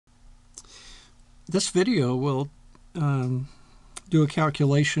This video will do a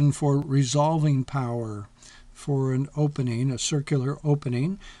calculation for resolving power for an opening, a circular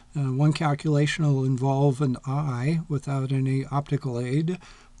opening. One calculation will involve an eye without any optical aid,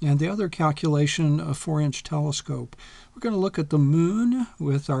 and the other calculation, a 4-inch telescope. We're going to look at the moon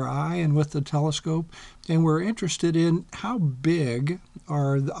with our eye and with the telescope, and we're interested in how big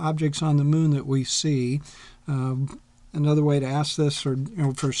are the objects on the moon that we see. Another way to ask this, or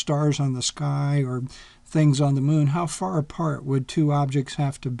for stars on the sky or things on the moon, how far apart would two objects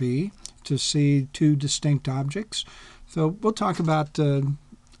have to be to see two distinct objects? So we'll talk about an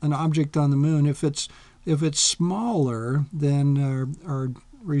object on the moon. If it's smaller than our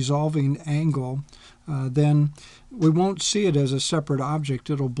resolving angle, then we won't see it as a separate object.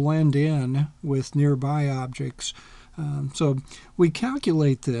 It'll blend in with nearby objects. So we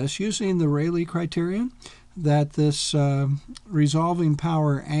calculate this using the Rayleigh Criterion, that this resolving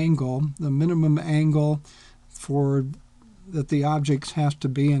power angle, the minimum angle for that the objects have to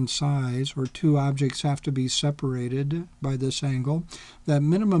be in size, or two objects have to be separated by this angle, that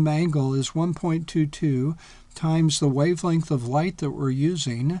minimum angle is 1.22 times the wavelength of light that we're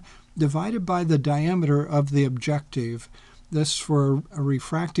using, divided by the diameter of the objective. This, for a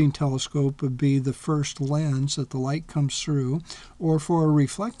refracting telescope, would be the first lens that the light comes through, or for a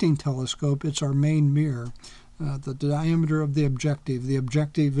reflecting telescope, it's our main mirror, the diameter of the objective. The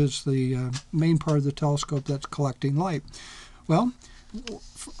objective is the main part of the telescope that's collecting light. Well,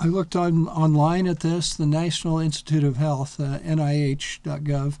 I looked online at this. The National Institute of Health,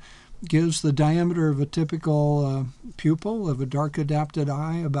 NIH.gov, gives the diameter of a typical pupil of a dark adapted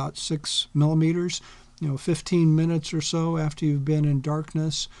eye about 6 millimeters. 15 minutes or so after you've been in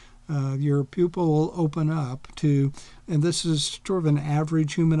darkness, your pupil will open up to, and this is sort of an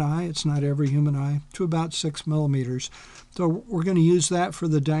average human eye, it's not every human eye, to about 6 millimeters. So we're going to use that for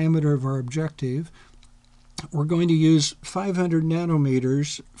the diameter of our objective. We're going to use 500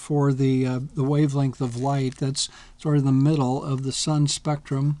 nanometers for the wavelength of light. That's sort of the middle of the sun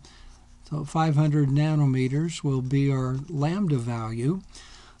spectrum. So 500 nanometers will be our lambda value.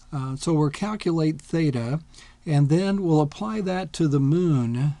 So we'll calculate theta, and then we'll apply that to the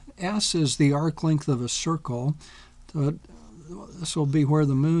moon. S is the arc length of a circle. So this will be where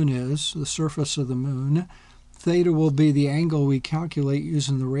the moon is, the surface of the moon. Theta will be the angle we calculate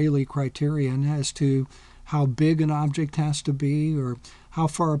using the Rayleigh Criterion as to how big an object has to be, or how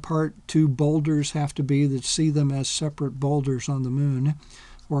far apart two boulders have to be that see them as separate boulders on the moon,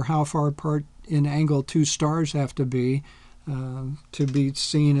 or how far apart in angle two stars have to be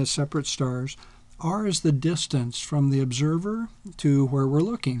seen as separate stars. R is the distance from the observer to where we're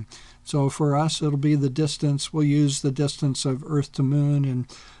looking. So for us, it'll be the distance. We'll use the distance of Earth to Moon, and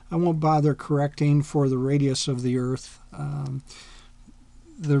I won't bother correcting for the radius of the Earth.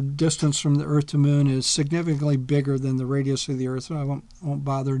 The distance from the Earth to Moon is significantly bigger than the radius of the Earth, so I won't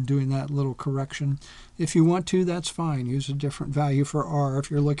bother doing that little correction. If you want to, that's fine. Use a different value for R if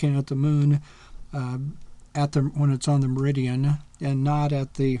you're looking at the moon when it's on the meridian and not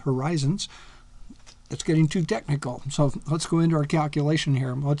at the horizons. It's getting too technical. So let's go into our calculation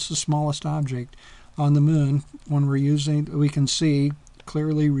here. What's the smallest object on the moon when we can see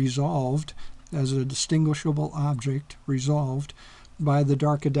clearly resolved as a distinguishable object, resolved by the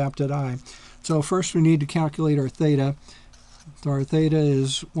dark adapted eye? So first we need to calculate our theta. So our theta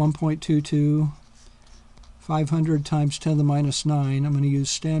is 1.22, 500 times 10 to the minus 9. I'm going to use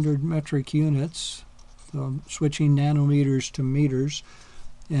standard metric units, so I'm switching nanometers to meters.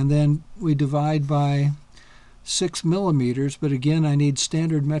 And then we divide by 6 millimeters, but again I need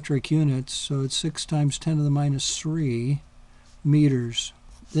standard metric units, so it's 6 times 10 to the minus 3 meters.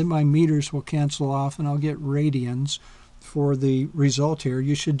 Then my meters will cancel off and I'll get radians for the result here.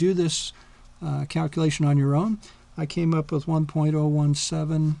 You should do this calculation on your own. I came up with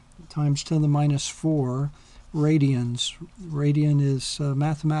 1.017 times 10 to the minus 4 radians. Radian is a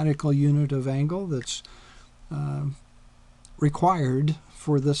mathematical unit of angle that's required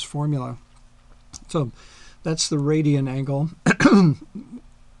for this formula. So that's the radian angle.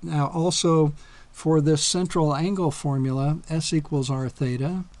 Now also for this central angle formula, S equals R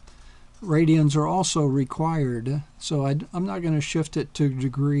theta, radians are also required. So I'm not going to shift it to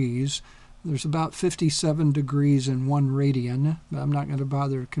degrees. There's about 57 degrees in 1 radian, but I'm not going to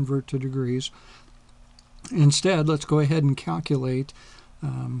bother to convert to degrees. Instead, let's go ahead and calculate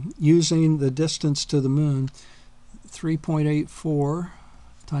using the distance to the moon, 3.84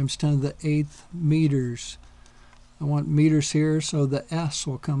 times 10 to the 8th meters. I want meters here, so the S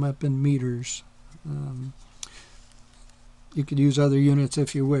will come up in meters. You could use other units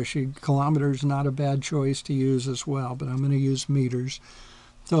if you wish. Kilometers is not a bad choice to use as well, but I'm going to use meters.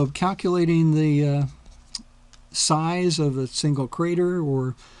 So calculating the size of a single crater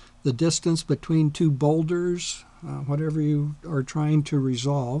or the distance between two boulders, whatever you are trying to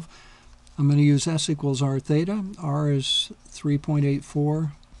resolve, I'm going to use S equals R theta. R is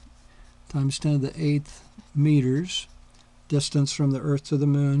 3.84 times 10 to the 8th meters, distance from the Earth to the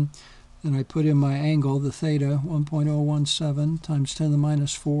Moon. And I put in my angle, the theta, 1.017 times 10 to the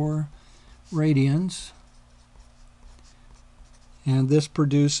minus 4 radians. And this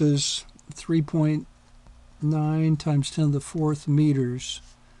produces 3.9 times 10 to the 4th meters,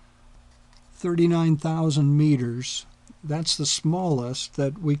 39,000 meters. That's the smallest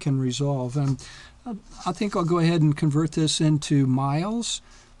that we can resolve. And I think I'll go ahead and convert this into miles.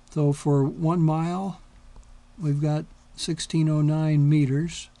 So for 1 mile, we've got 1609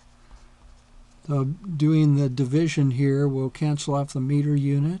 meters. So doing the division here, we'll cancel off the meter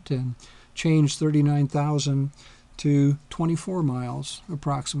unit and change 39,000 to 24 miles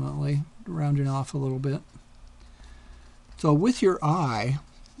approximately, rounding off a little bit. So with your eye,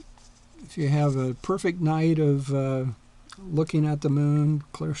 if you have a perfect night of looking at the moon,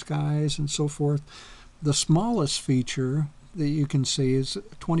 clear skies and so forth, the smallest feature that you can see is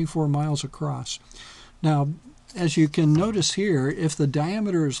 24 miles across. Now, as you can notice here, if the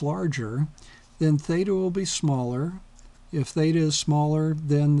diameter is larger, then theta will be smaller. If theta is smaller,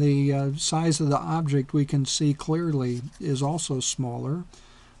 then the size of the object we can see clearly is also smaller.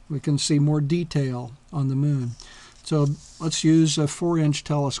 We can see more detail on the moon. So let's use a 4-inch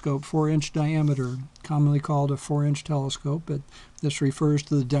telescope, 4-inch diameter, commonly called a 4-inch telescope, but this refers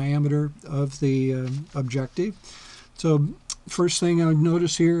to the diameter of the objective. So first thing I would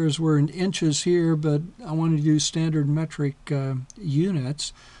notice here is we're in inches here, but I want to use standard metric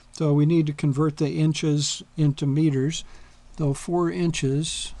units. So we need to convert the inches into meters. So 4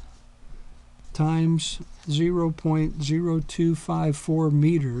 inches times 0.0254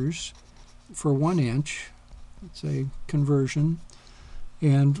 meters for 1 inch. It's a conversion.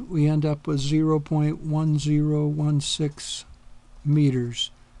 And we end up with 0.1016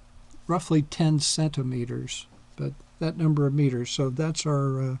 meters, roughly 10 centimeters, but that number of meters. So that's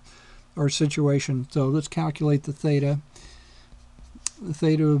our situation. So let's calculate the theta. The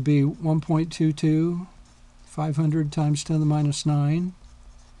theta would be 1.22, 500 times 10 to the minus 9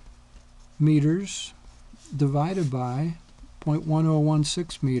 meters, divided by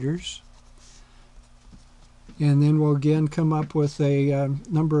 0.1016 meters. And then we'll again come up with a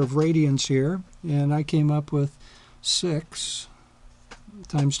number of radians here. And I came up with 6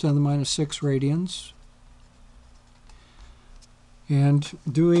 times 10 to the minus 6 radians. And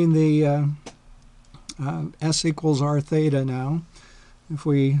doing the S equals R theta now, if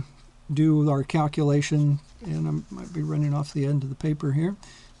we do our calculation, and I might be running off the end of the paper here,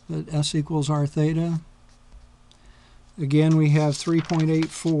 but S equals R theta. Again, we have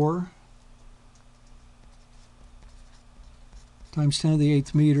 3.84 times 10 to the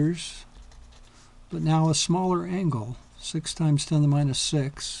 8th meters, but now a smaller angle, 6 times 10 to the minus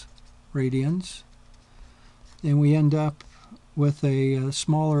 6 radians. And we end up with a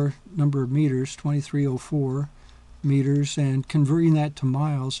smaller number of meters, 2304 meters, and converting that to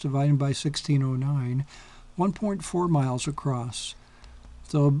miles, dividing by 1609, 1.4 miles across.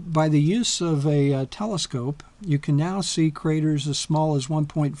 So by the use of a telescope, you can now see craters as small as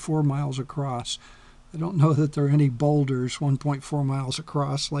 1.4 miles across. I don't know that there are any boulders 1.4 miles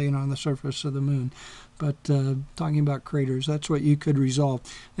across laying on the surface of the moon, but talking about craters, that's what you could resolve.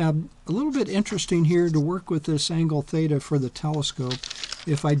 Now, a little bit interesting here to work with this angle theta for the telescope.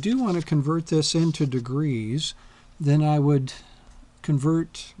 If I do want to convert this into degrees, then I would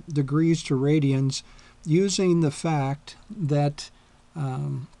convert degrees to radians using the fact that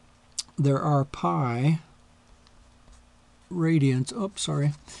there are pi radians. Oops,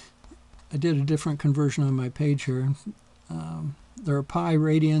 sorry. I did a different conversion on my page here. There are pi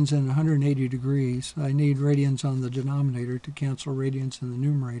radians in 180 degrees. I need radians on the denominator to cancel radians in the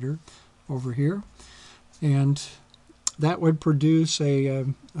numerator over here. And that would produce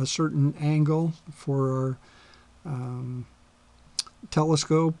a certain angle for our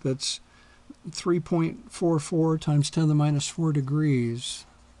telescope. That's 3.44 times 10 to the minus 4 degrees.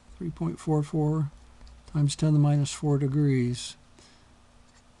 3.44 times 10 to the minus 4 degrees.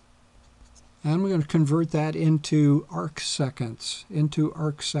 And we're going to convert that into arc seconds. To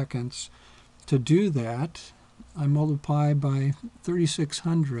do that, I multiply by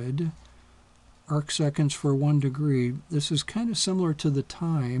 3,600 arc seconds for 1 degree. This is kind of similar to the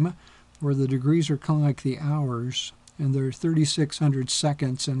time, where the degrees are kind of like the hours, and there are 3,600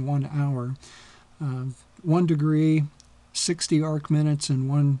 seconds in 1 hour. 1 degree, 60 arc minutes in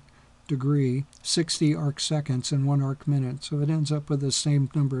 1 degree, 60 arc seconds in 1 arc minute. So it ends up with the same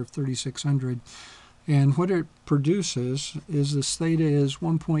number of 3,600. And what it produces is this theta is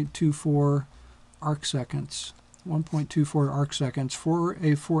 1.24 arc seconds. 1.24 arc seconds for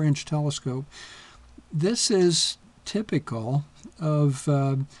a 4-inch telescope. This is typical of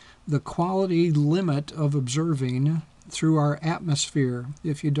the quality limit of observing through our atmosphere.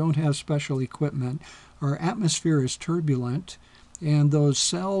 If you don't have special equipment, our atmosphere is turbulent, and those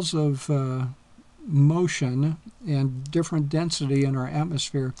cells of motion and different density in our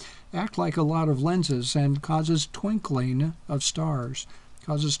atmosphere act like a lot of lenses and causes twinkling of stars,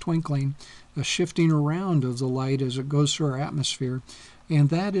 causes twinkling, a shifting around of the light as it goes through our atmosphere, and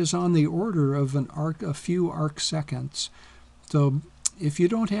that is on the order of a few arc seconds. So if you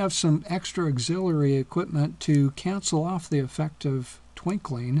don't have some extra auxiliary equipment to cancel off the effect of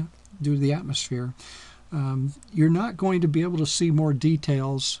twinkling due to the atmosphere, you're not going to be able to see more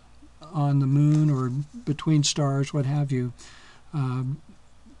details on the moon or between stars, what have you,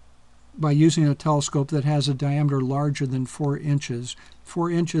 by using a telescope that has a diameter larger than 4 inches.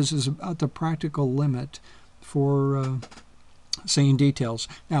 4 inches is about the practical limit for seeing details.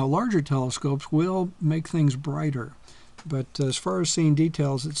 Now, larger telescopes will make things brighter, but as far as seeing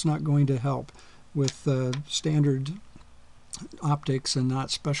details, it's not going to help with standard optics and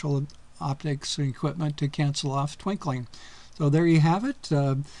not special optics equipment to cancel off twinkling. So there you have it.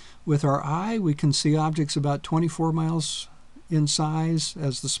 With our eye, we can see objects about 24 miles in size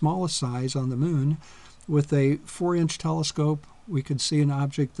as the smallest size on the moon. With a 4-inch telescope, we could see an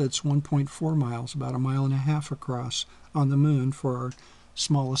object that's 1.4 miles, about 1.5 miles across on the moon for our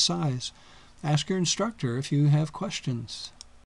smallest size. Ask your instructor if you have questions.